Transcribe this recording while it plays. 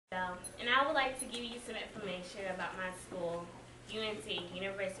would like to give you some information about my school, UNT,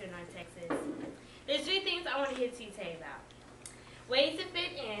 University of North Texas. There's 3 things I want to hit you today about. Ways to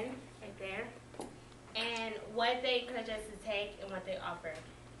fit in, right there, and what they encourage us to take and what they offer.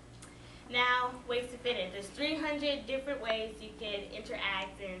 Now, ways to fit in. There's 300 different ways you can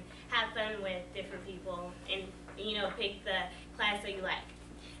interact and have fun with different people and, pick the class that you like.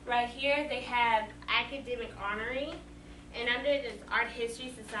 Right here, they have academic honoring, and under this Art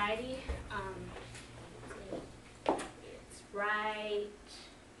History Society, it's right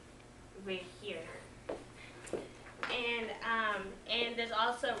here. And there's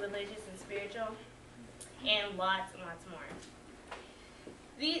also religious and spiritual, and lots more.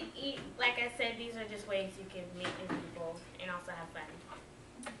 These, like I said, these are just ways you can meet new people and also have fun.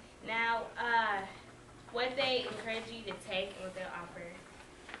 Now, what they encourage you to take and what they offer.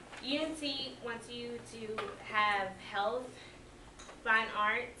 UNT wants you to have health, fine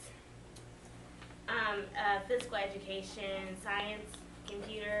arts, physical education, science,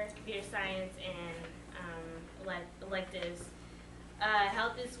 computer science, and electives.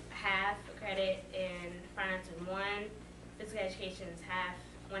 Health is half credit, and fine arts is 1. Physical education is half,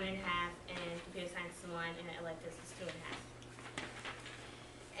 1.5, and computer science is 1, and electives is 2.5.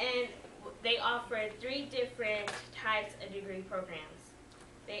 And they offer 3 different types of degree programs.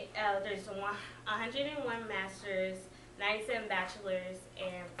 There's 101 masters, 97 bachelors,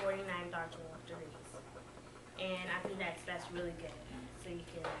 and 49 doctoral degrees. And I think that's really good. So you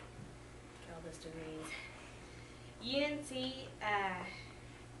can get all those degrees. UNT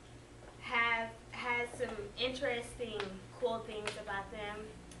has some interesting, cool things about them.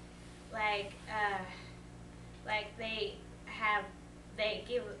 Like they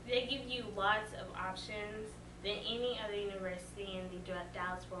give you lots of options than any other university in the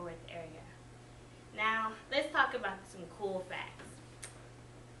Dallas-Fort Worth area. Now, let's talk about some cool facts.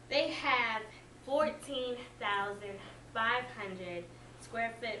 They have 14,500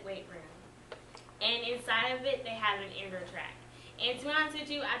 square foot weight room. And inside of it, they have an indoor track. And to be honest with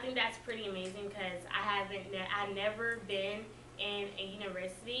you, I think that's pretty amazing because I've never been in a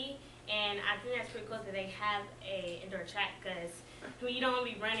university, and I think that's pretty cool that they have a indoor track because you don't want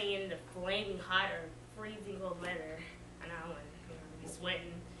to be running in the flaming hot or freezing cold weather. I know I want to be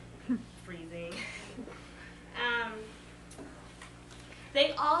sweating, freezing.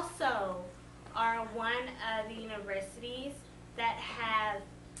 They also are one of the universities that have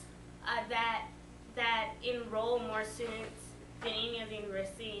that enroll more students than any other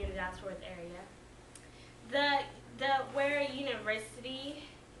university in the Dallas-Fort Worth area. Where the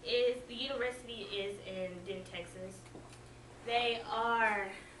university is in Denton, Texas. They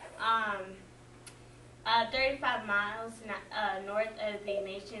are 35 miles north of the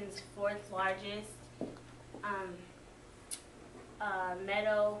nation's 4th largest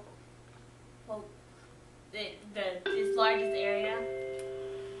meadow, this largest area,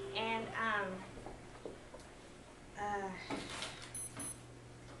 and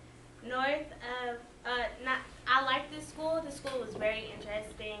north of I like this school. The school was very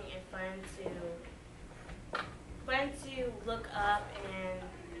interesting and fun to look up, and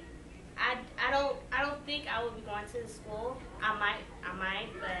I don't think I would be going to the school. I might,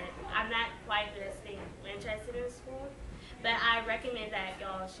 but I'm not quite interested in the school. But I recommend that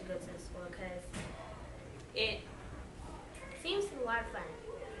y'all should go to the school because it seems to be a lot of fun.